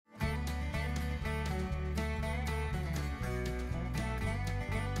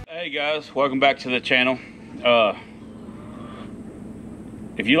Hey guys, welcome back to the channel.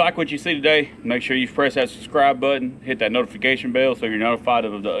 If you like what you see today, make sure you press that subscribe button, hit that notification bell so you're notified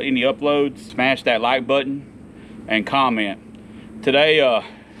of any uploads. Smash that like button and comment. Today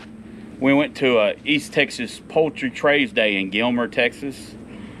we went to East Texas Poultry Trades Day in Gilmer, Texas,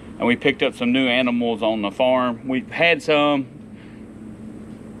 and we picked up some new animals on the farm. We've had some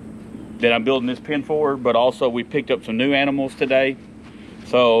that I'm building this pen for, but also we picked up some new animals today.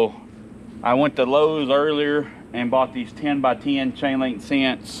 So I went to Lowe's earlier and bought these 10 by 10 chain link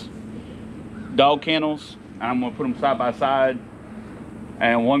fence dog kennels. I'm gonna put them side by side,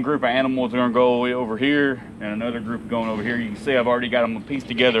 and one group of animals are gonna go over here and another group going over here. You can see I've already got them pieced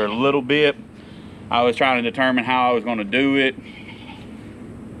together a little bit. I was trying to determine how I was gonna do it.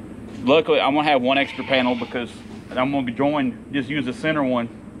 Luckily, I'm gonna have one extra panel because I'm gonna just use the center one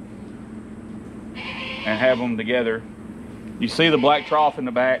and have them together. You see the black trough in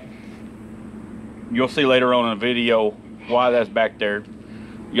the back. You'll see later on in the video why that's back there.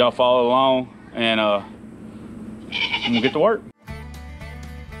 Y'all follow along, and I'm gonna get to work.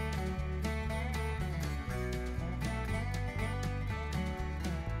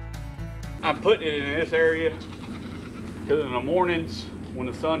 I'm putting it in this area because in the mornings when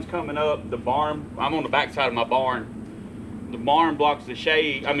the sun's coming up, the barn, I'm on the back side of my barn. The barn blocks the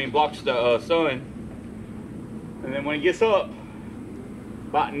shade, blocks the sun. And then when it gets up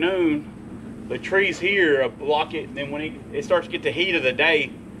about noon, the trees here block it. And then when it starts to get the heat of the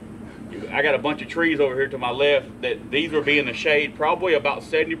day, I got a bunch of trees over here to my left that these will be in the shade probably about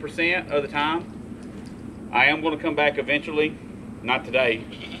 70% of the time. I am going to come back eventually, not today,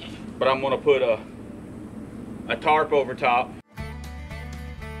 but I'm going to put a tarp over top.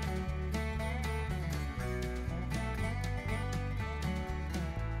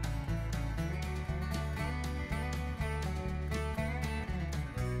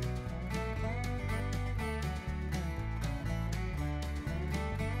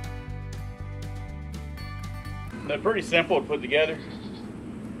 They're pretty simple to put together.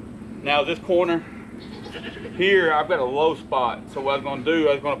 Now this corner here, I've got a low spot. So what I was gonna do,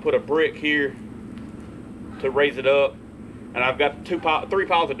 I was gonna put a brick here to raise it up. And I've got 3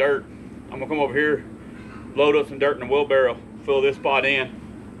 piles of dirt. I'm gonna come over here, load up some dirt in a wheelbarrow, fill this spot in.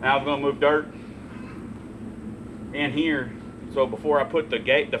 Now I'm gonna move dirt in here. So before I put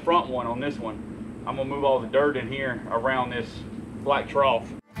the front one on this one, I'm gonna move all the dirt in here around this black trough.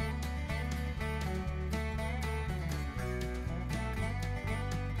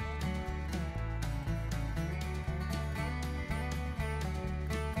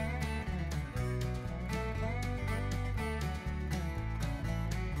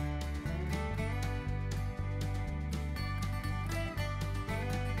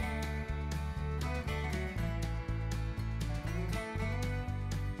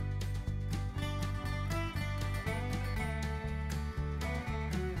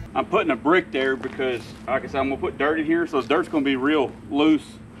 I'm putting a brick there because, like I said, I'm gonna put dirt in here, so the dirt's gonna be real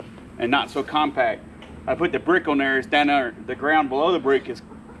loose and not so compact. I put the brick on there, it's down there, the ground below the brick is,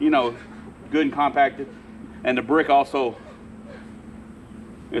 good and compacted, and the brick also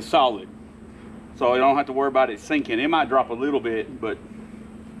is solid. So you don't have to worry about it sinking. It might drop a little bit, but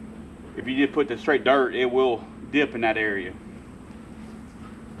if you just put the straight dirt, it will dip in that area.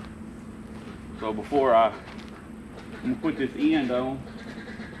 So before I'm gonna put this end on,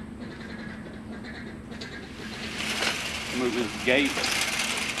 move this gate.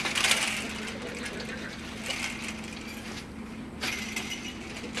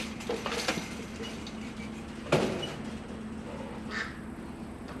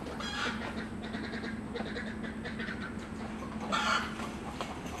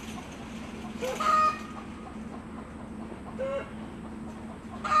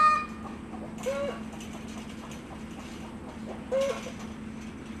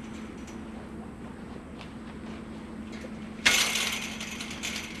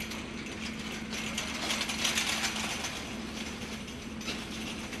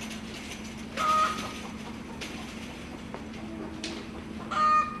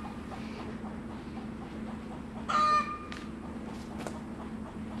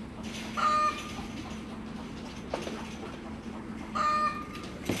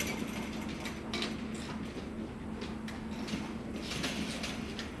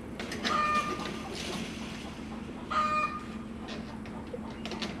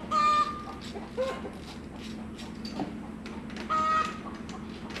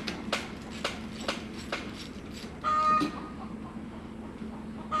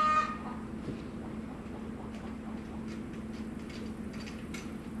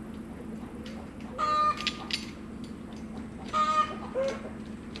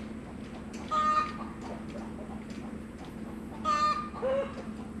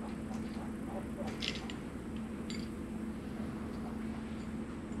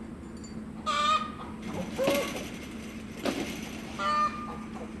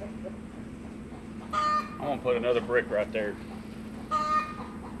 gonna put another brick right there.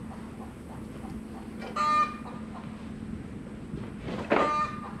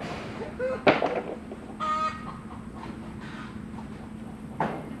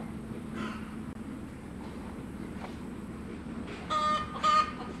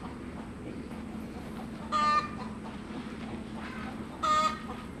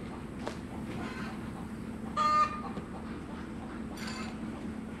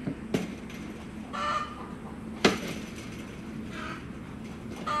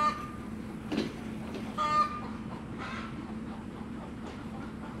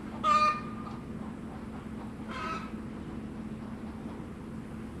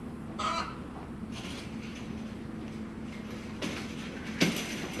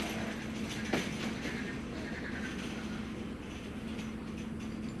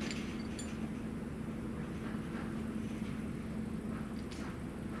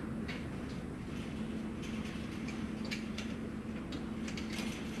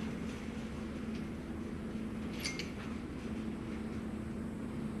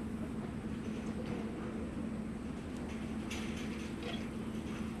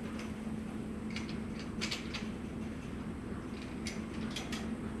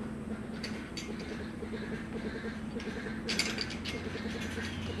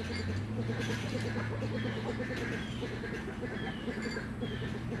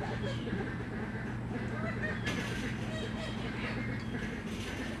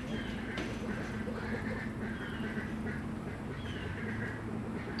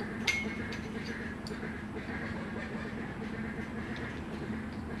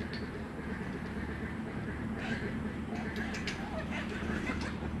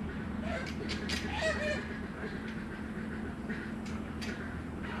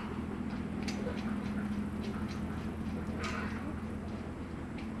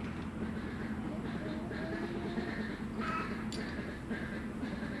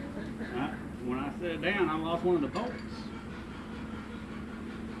 When I set it down, I lost one of the bolts.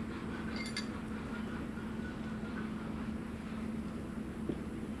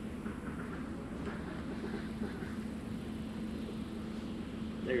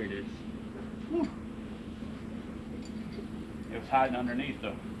 There it is. Whew. It was hiding underneath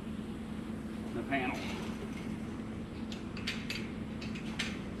the panel.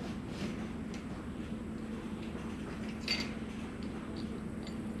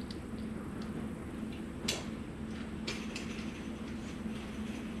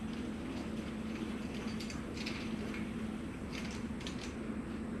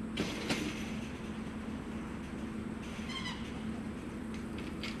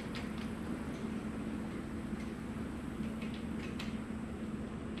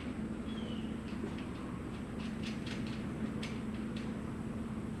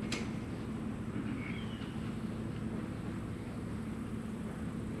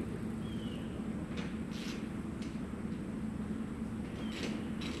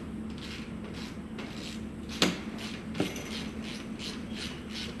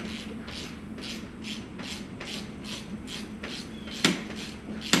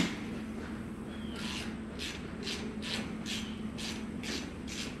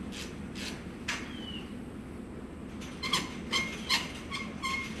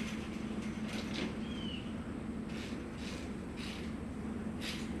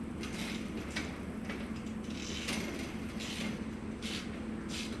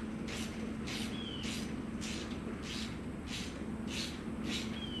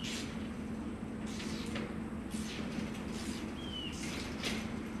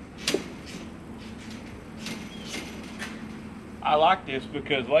 I like this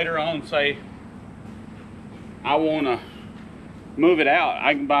because later on, say I want to move it out,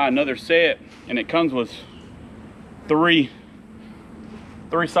 I can buy another set, and it comes with three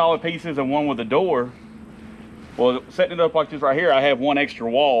solid pieces and one with a door. Well, setting it up like this right here, I have one extra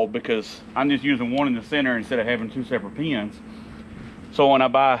wall because I'm just using one in the center instead of having two separate pins. So when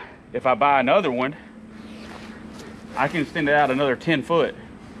if I buy another one, I can extend it out another 10 foot.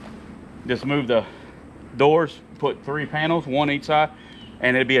 Just move the doors, put 3 panels, one each side,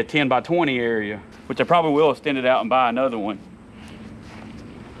 and it'd be a 10 by 20 area, which I probably will extend it out and buy another one.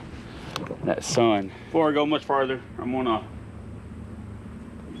 That sun. Before I go much farther, I'll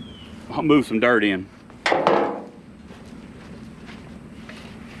move some dirt in.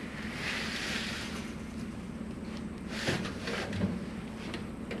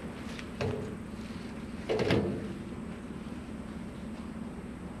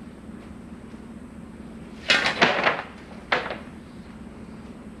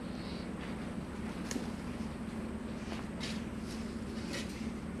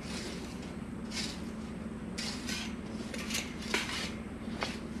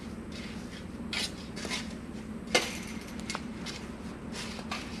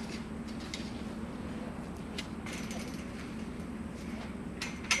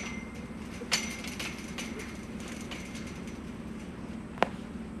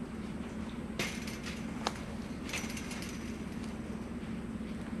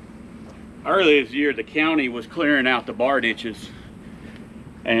 early this year, the county was clearing out the bar ditches,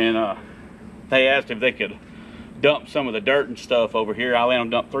 and they asked if they could dump some of the dirt and stuff over here. I let them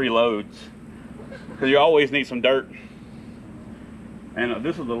dump 3 loads, because you always need some dirt. And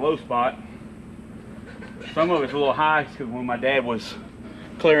this is the low spot. Some of it's a little high, because when my dad was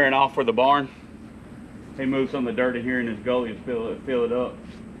clearing off for the barn, he moved some of the dirt in here in this gully and fill it up.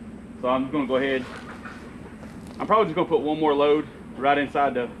 So I'm just gonna go ahead. I'm probably just gonna put 1 more load right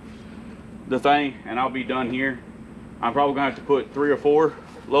inside the thing, and I'll be done here. I'm probably gonna have to put 3 or 4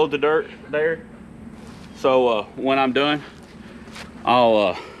 loads of dirt there. So when I'm done,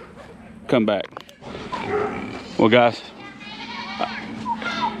 I'll come back. Well, guys,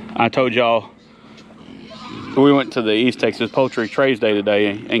 I told y'all we went to the East Texas Poultry Trades Day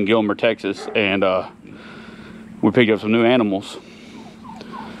today in Gilmer, Texas, and we picked up some new animals.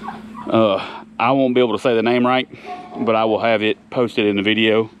 I won't be able to say the name right, but I will have it posted in the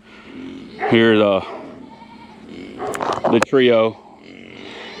video. Here's the trio.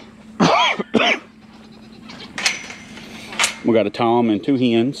 We got a tom and 2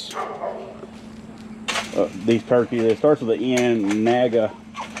 hens. These turkeys, it starts with the N, Naga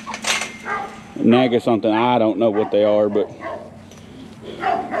something. I don't know what they are, but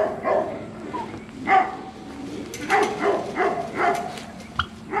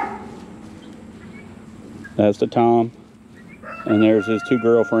that's the tom, and there's his 2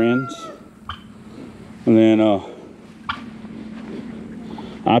 girlfriends. And then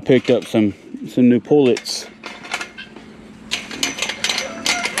I picked up some new pullets.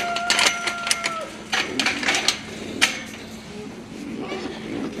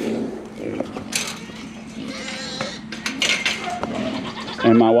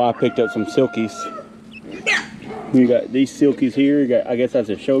 And my wife picked up some silkies. You got these silkies here. You got, I guess that's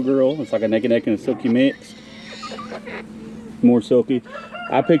a showgirl. It's like a neck and neck and a silky mix. More silky.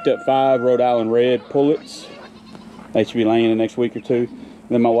 I picked up 5 Rhode Island red pullets. They should be laying in the next week or 2. And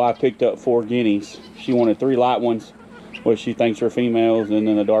then my wife picked up 4 guineas. She wanted 3 light ones, which she thinks are females, and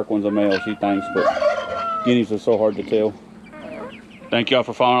then the dark one's a male, she thinks. But guineas are so hard to tell. Thank y'all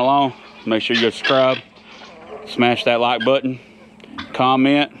for following along. Make sure you subscribe, smash that like button,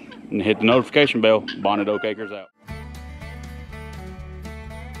 comment, and hit the notification bell. Bonnet Oak-Acres out.